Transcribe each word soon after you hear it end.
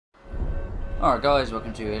Alright guys,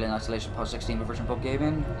 welcome to Alien Isolation Part 16 with Virgin Pop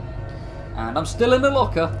Gaming. And I'm still in the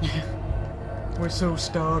locker. We're so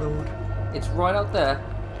startled. It's right out there.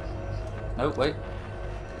 No, wait.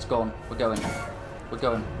 It's gone. We're going. We're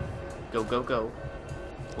going. Go, go, go.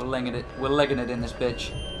 We're legging it in this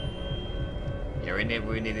bitch. Yeah,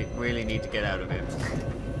 we really need to get out of it.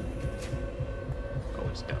 Oh,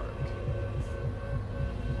 it's dark.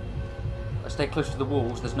 I stay close to the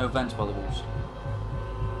walls. There's no vents by the walls.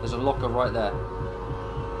 There's a locker right there.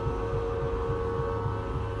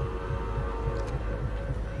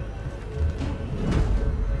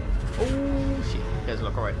 Oh shit! There's a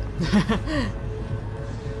locker right there.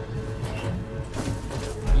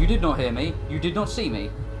 You did not hear me. You did not see me.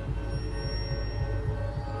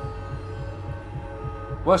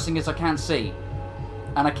 Worst thing is I can't see.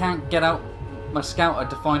 And I can't get out my scouter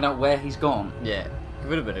to find out where he's gone. Yeah,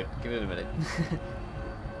 give it a minute. Give it a minute.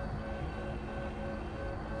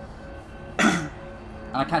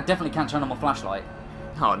 And I definitely can't turn on my flashlight.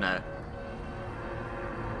 Oh no.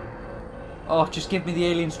 Oh, just give me the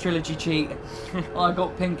Aliens Trilogy cheat. I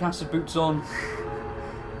got pink acid boots on.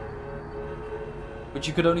 Which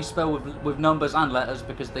you could only spell with numbers and letters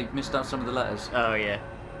because they missed out some of the letters. Oh yeah.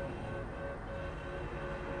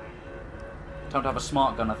 Time to have a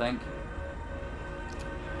smart gun, I think.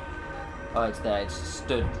 Oh, it's there. It's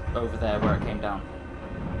stood over there where it came down.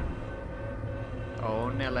 Oh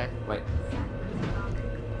Nelly. Wait.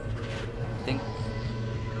 I think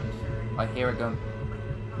I hear it going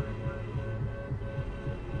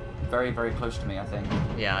very, very close to me, I think.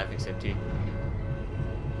 Yeah, I think so too.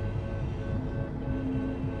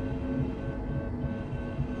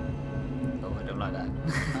 Oh, I don't like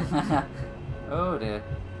that. Oh dear.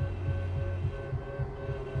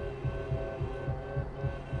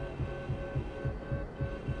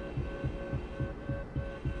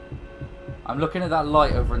 I'm looking at that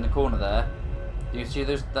light over in the corner there. Do you see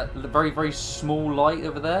there's that very, very small light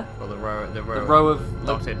over there? Well, the row of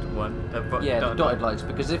dotted one. Yeah, the dotted lights.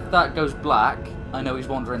 Because if that goes black, I know he's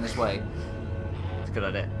wandering this way. It's a good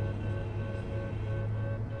idea.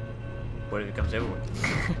 What if it comes over?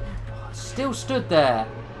 Still stood there.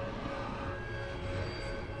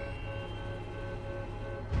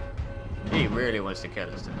 He really wants to kill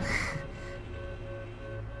us.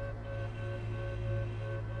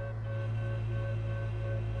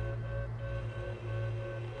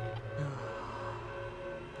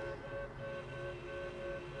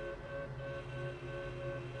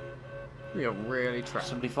 We are really trapped.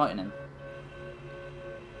 Somebody fighting him.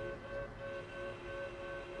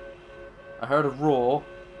 I heard a roar,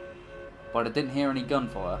 but I didn't hear any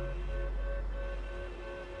gunfire.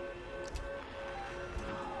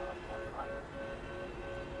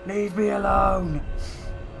 Leave me alone!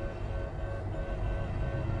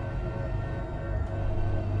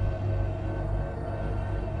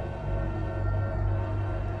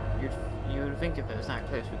 You would think if it was that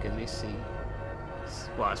close, we could at least see.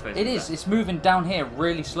 Well, I suppose it is. It's moving down here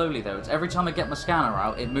really slowly, though. It's every time I get my scanner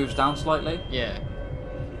out, it moves down slightly. Yeah.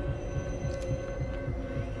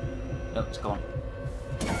 Oh, it's gone.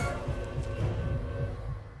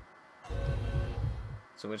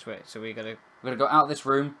 So which way? So we gotta. We're gonna go out this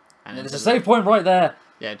room, and there's a the save point right there.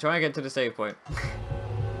 Yeah, try and get to the save point.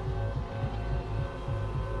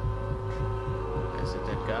 There's a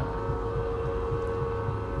dead guy.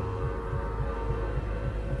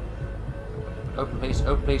 Open please,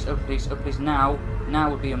 open please, open please, open please. Now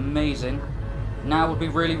would be amazing. Now would be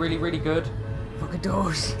really, really, really good. Fucking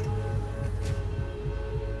doors.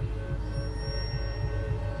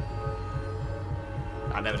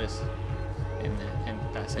 I know it is. In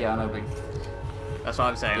that save. Yeah, I know. That's what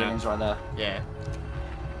I'm saying. The alien's right there. Yeah.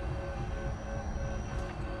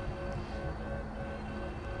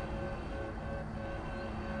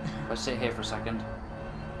 If I sit here for a second.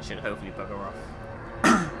 Should hopefully bugger off.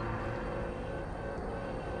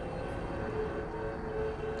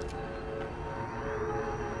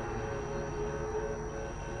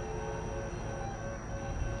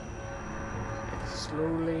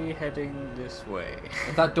 Slowly heading this way.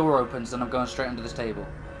 If that door opens, then I'm going straight under this table.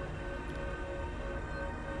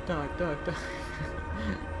 Dive, dive, dive.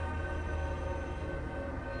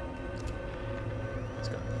 Let's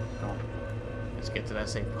go. Go on. Let's get to that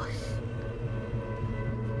safe point.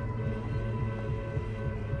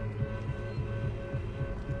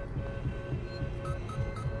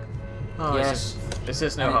 Oh, yes. This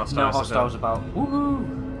is no hostiles. No hostiles about.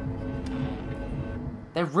 Woohoo!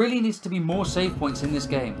 There really needs to be more save points in this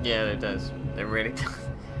game. Yeah, it does. There really does.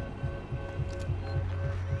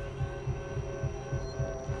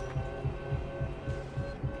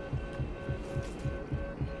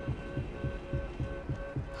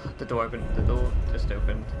 The door opened. The door just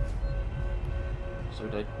opened. So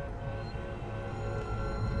did.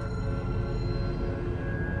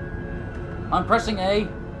 I'm pressing A.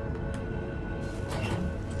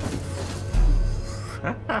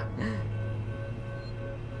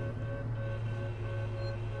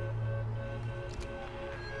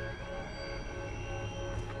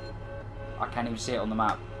 I can't even see it on the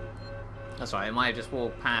map. That's right. It might have just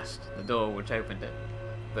walked past the door which opened it,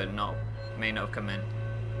 but may not have come in.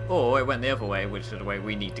 Or it went the other way, which is the way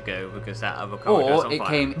we need to go because that other corridor's on Or it fire.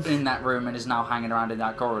 came in that room and is now hanging around in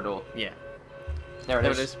that corridor. Yeah. There it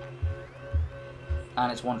There is. it is.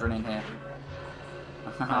 And it's wandering in here.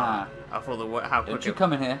 I thought how quick Don't you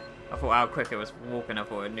come in here. I thought how quick it was walking. I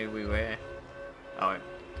thought it knew we were here. Oh,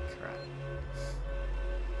 crap.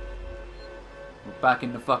 We're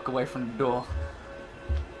backing the fuck away from the door.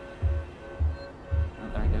 Oh,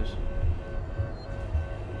 there it goes.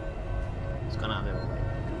 It's gone out the other way.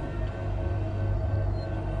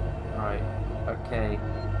 Right. Okay.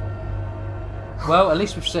 Well, at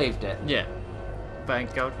least we've saved it. Yeah.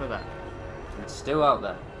 Thank God for that. It's still out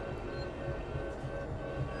there.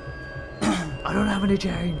 I don't have any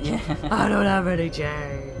change. Yeah. I don't have any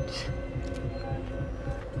change.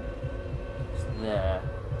 It's there.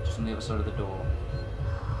 Just on the other side of the door.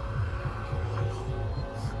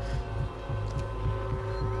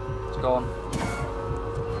 It's gone.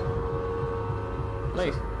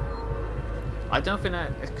 Please. I don't think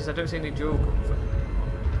that because I don't see any dual comfort.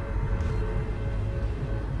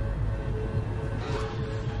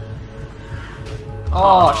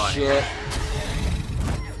 Oh, shit.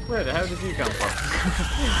 Where the hell did you come from?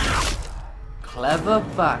 Clever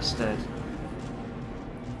bastard.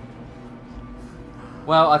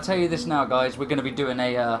 Well, I'll tell you this now, guys. We're going to be doing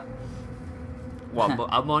a What,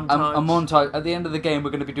 a montage? a montage. At the end of the game, we're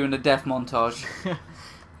going to be doing a death montage.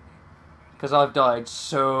 Because I've died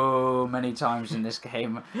so many times in this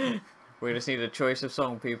game. We just need a choice of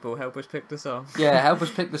song, people. Help us pick the song. Yeah, help us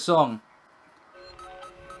pick the song.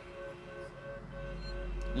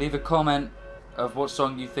 Leave a comment of what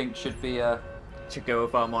song you think should be To go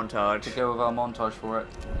with our montage. to go with our montage for it.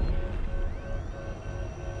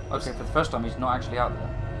 Okay, for the first time, he's not actually out there.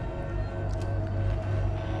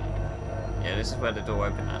 Yeah, this is where the door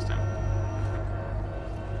opened last time.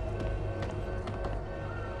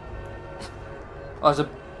 Oh, there's a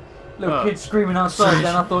little kid screaming outside,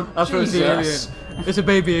 then I thought, I thought it was the Jesus. alien. It's a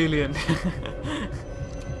baby alien.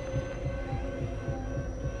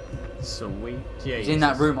 Sweet Jesus. He's in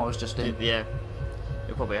that room I was just in. Yeah.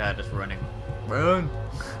 You probably heard us running. Run!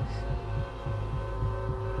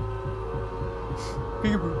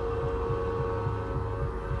 Peekaboo.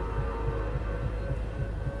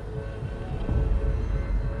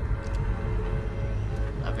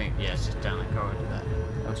 I think, yeah, it's just down that corridor there.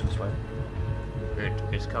 Oh, it's this way. Good,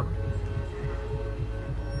 it's covered.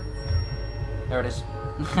 There it is.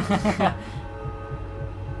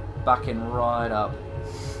 Backing right up.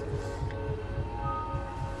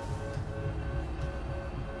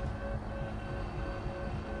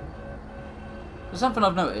 There's something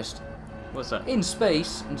I've noticed. What's that? In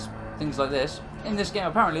space, and things like this, in this game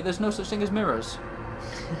apparently there's no such thing as mirrors.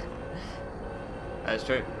 That's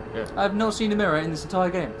true. Yeah. I've not seen a mirror in this entire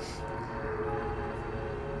game.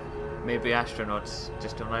 Maybe astronauts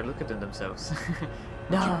just don't like looking at themselves.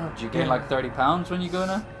 No. Do you gain like £30 when you go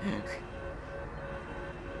now?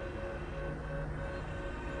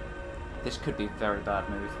 This could be a very bad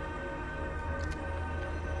move.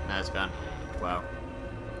 No, it's gone. Wow.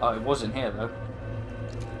 Oh, it wasn't here though.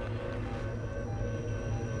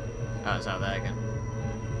 Oh, it's out there again.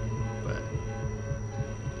 But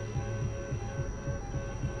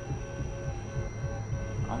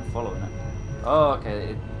I'm following it. Oh,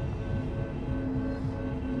 okay.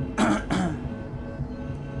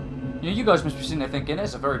 You guys must be sitting there thinking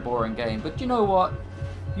it's a very boring game, but you know what?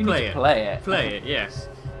 You need to play it. Play it, yes.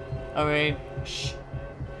 I mean, Shh.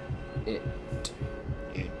 It.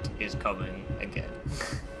 it is coming again.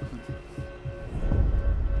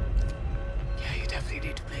 Yeah, you definitely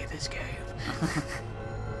need to play this game.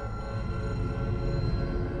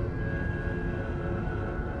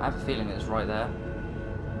 I have a feeling it's right there.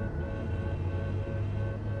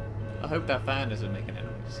 I hope that fan isn't making a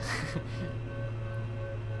noise.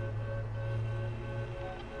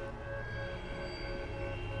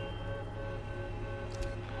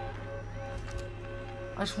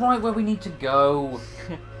 It's right where we need to go.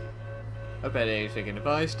 I bet he's thinking, if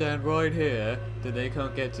I stand right here, then they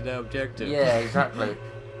can't get to their objective. Yeah, exactly.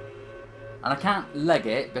 And I can't leg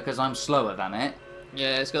it because I'm slower than it.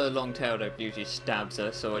 Yeah, it's got a long tail that usually stabs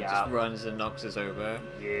us, so it Yeah. just runs and knocks us over.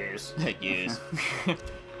 Yes. Yes.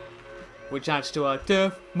 which adds to our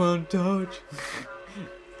death montage.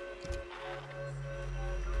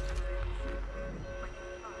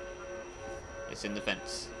 It's in the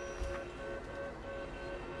fence.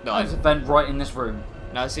 No, There's a vent right in this room.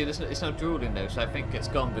 no. See, it's not drooling though, so I think it's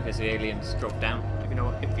gone because the aliens dropped down. If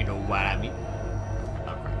you know what I mean.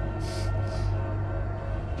 Oh, crap.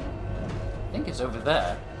 I think it's over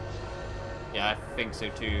there. Yeah, I think so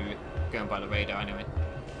too. Going by the radar anyway.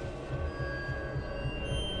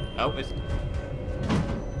 Oh, it's.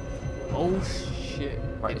 Oh shit!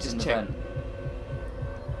 Right, It it's just in the checked. vent.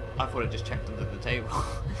 I thought it just checked under the table.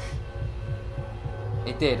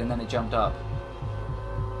 It did, and then it jumped up.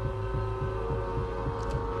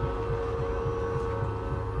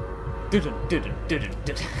 Didn't.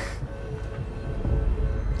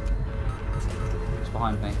 It's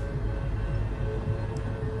behind me.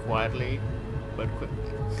 Quietly, but quickly.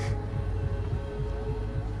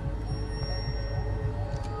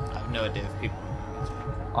 I have no idea if people.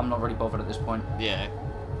 I'm not really bothered at this point. Yeah.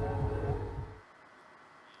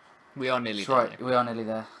 We are nearly That's there. right, we are nearly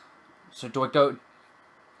there. So do I go?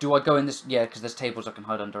 Do I go in this? Yeah, because there's tables I can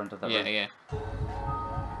hide under that Yeah, room. yeah.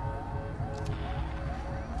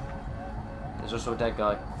 There's also a dead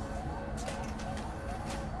guy.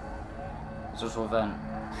 There's also a vent.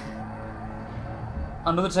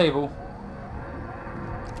 Under the table.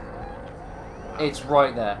 It's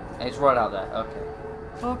right there. It's right out there. Okay.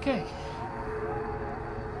 Okay.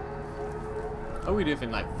 Are we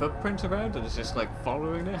leaving like footprints around, or is just like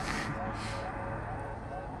following it?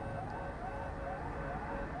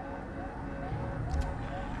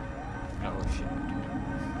 Oh shit!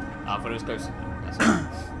 I thought it was close. That's it.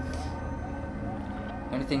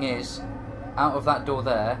 The only thing is, out of that door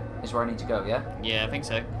there is where I need to go, yeah? Yeah, I think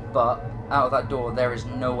so. But out of that door there is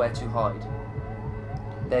nowhere to hide.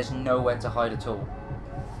 There's nowhere to hide at all.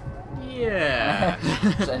 Yeah.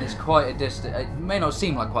 And it's quite a distance. It may not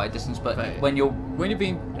seem like quite a distance, but Right. when you're... When you're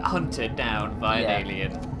being hunted down by Yeah. an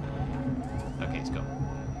alien. Okay, it's gone.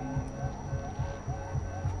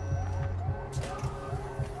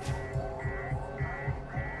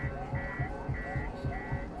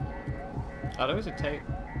 Oh, there is a tape.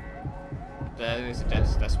 There is a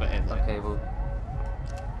desk. That's what it is. Okay, well...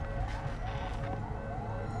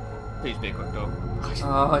 Please be a quick door.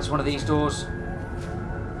 Oh, it's one of these doors.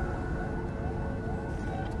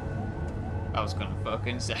 I was gonna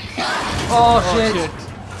fucking say. Oh, shit!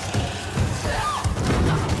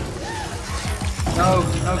 No,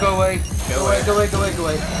 no, go away. Go away, go away, go away, go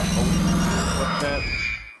away. What the?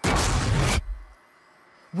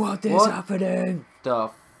 What is What? happening? The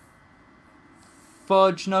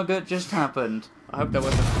fudge nugget just happened. I hope that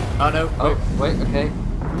wasn't. Oh no! Oh, wait, okay.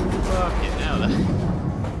 Fuck it now then.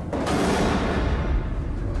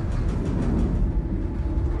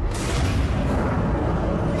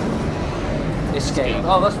 Escape.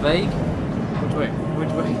 Oh, that's vague. Which way? Which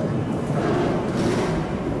way?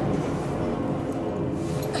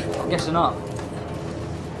 I'm guessing up.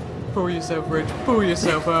 Pull yourself, Rich. Pull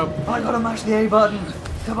yourself up. I gotta mash the A button.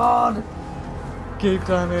 Come on. Keep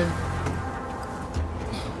climbing.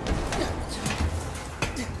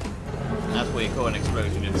 That's what you call an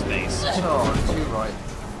explosion in space. Oh, too right.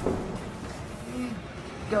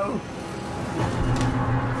 Go.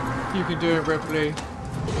 You can do it, Ripley.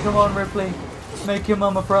 Come on, Ripley. Make your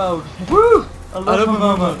mama proud. Woo! I love my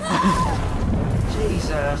mama.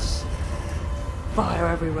 Jesus. Fire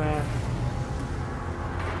everywhere.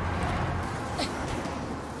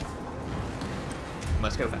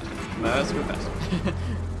 Must go faster. Must go faster.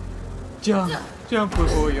 Jump. Jump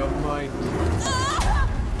with all your might.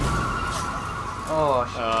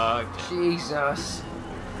 Oh, Jesus.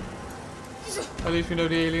 At least we know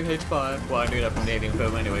the alien hates fire. Well, I knew that from the alien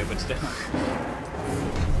film anyway, but still.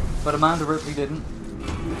 But Amanda Ripley didn't.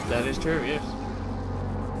 That is true, yes.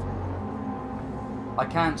 I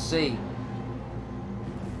can't see.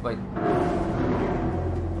 Wait,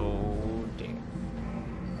 Oh dear.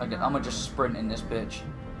 I'm gonna just sprint in this bitch.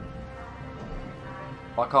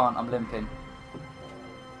 I can't, I'm limping.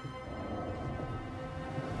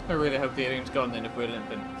 I really hope the alien's gone then if we're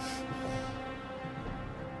limping.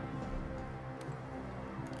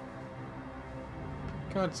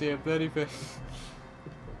 Can't see a bloody thing.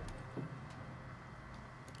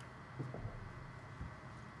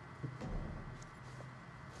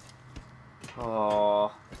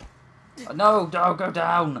 Oh. No, don't go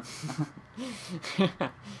down.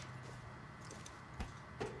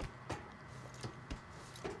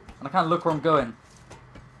 And I can't look where I'm going.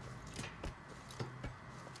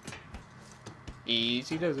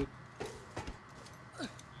 Easy does it.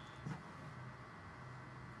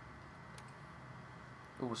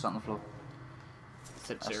 Oh, what's that on the floor?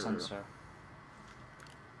 Said A zero. sensor.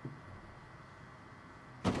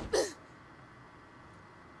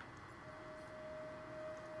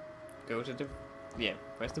 go to the... Yeah,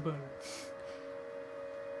 press the button.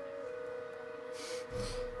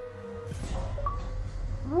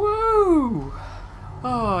 Woo!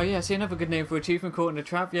 Oh, yeah, see, another good name for achievement, caught in a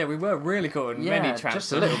trap. Yeah, we were really caught in many traps.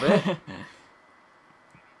 Just a little bit.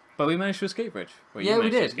 But we managed to escape, Rich. Well, Yeah, we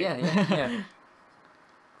did. Yeah.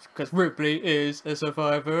 Because Ripley is a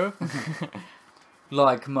survivor.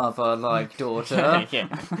 Like mother, like daughter. Yeah.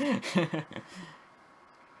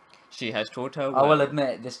 She has taught her I well. will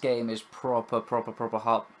admit, this game is proper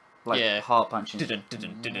heart, heart punching.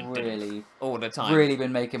 Really, all the time. Really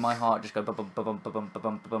been making my heart just go bum bum bum bum bum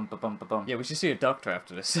bum bum bum bum bum. Yeah, we should see a doctor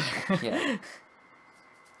after this. Yeah.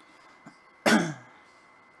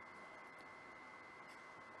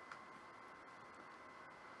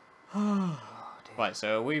 Right,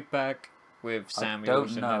 so are we back with Samuel?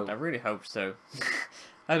 don't know. I really hope so.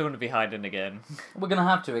 I don't want to be hiding again. We're gonna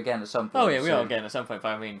have to again at some point. Oh yeah, we soon. are again at some point, but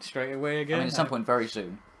I mean straight away again? I mean at some point very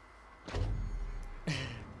soon.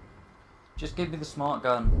 Just give me the smart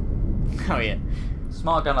gun. Oh yeah.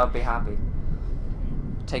 Smart gun, I'd be happy.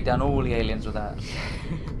 Take down all the aliens with that.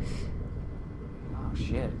 Oh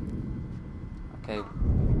shit. Okay.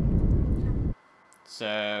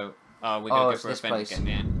 So, we're gonna go for a this vent place. again,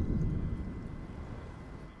 yeah.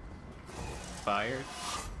 Fired.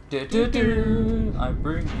 Do. I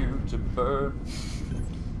bring you to burn.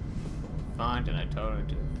 Find and I told her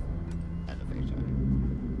to elevator.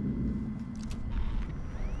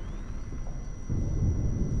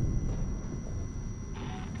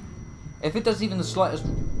 If it does even the slightest...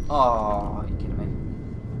 Oh, are you kidding me?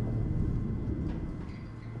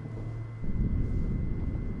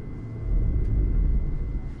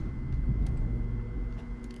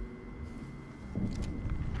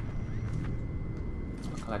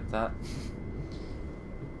 I'll collect that.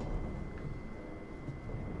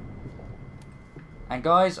 And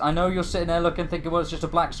guys, I know you're sitting there looking, thinking, well, it's just a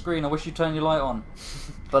black screen. I wish you'd turn your light on.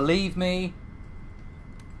 Believe me.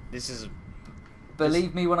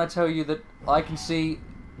 Believe me when I tell you that I can see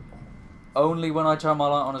only when I turn my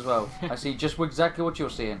light on as well. I see just exactly what you're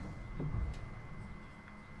seeing.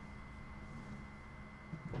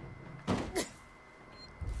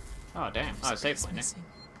 Oh damn! Oh, safe point.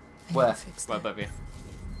 Where? Right above you.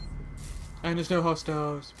 And there's no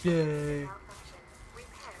hostiles. Yay!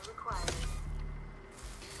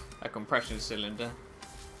 A compression cylinder.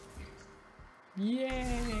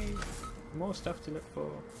 Yay! More stuff to look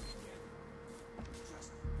for.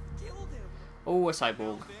 Oh, a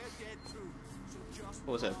cyborg.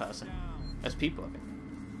 Or was it a person? That's people, I think.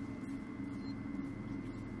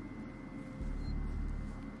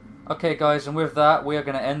 Okay, guys, and with that, we are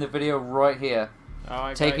going to end the video right here.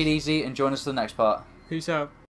 Alright, Take guys. it easy and join us for the next part. Peace out.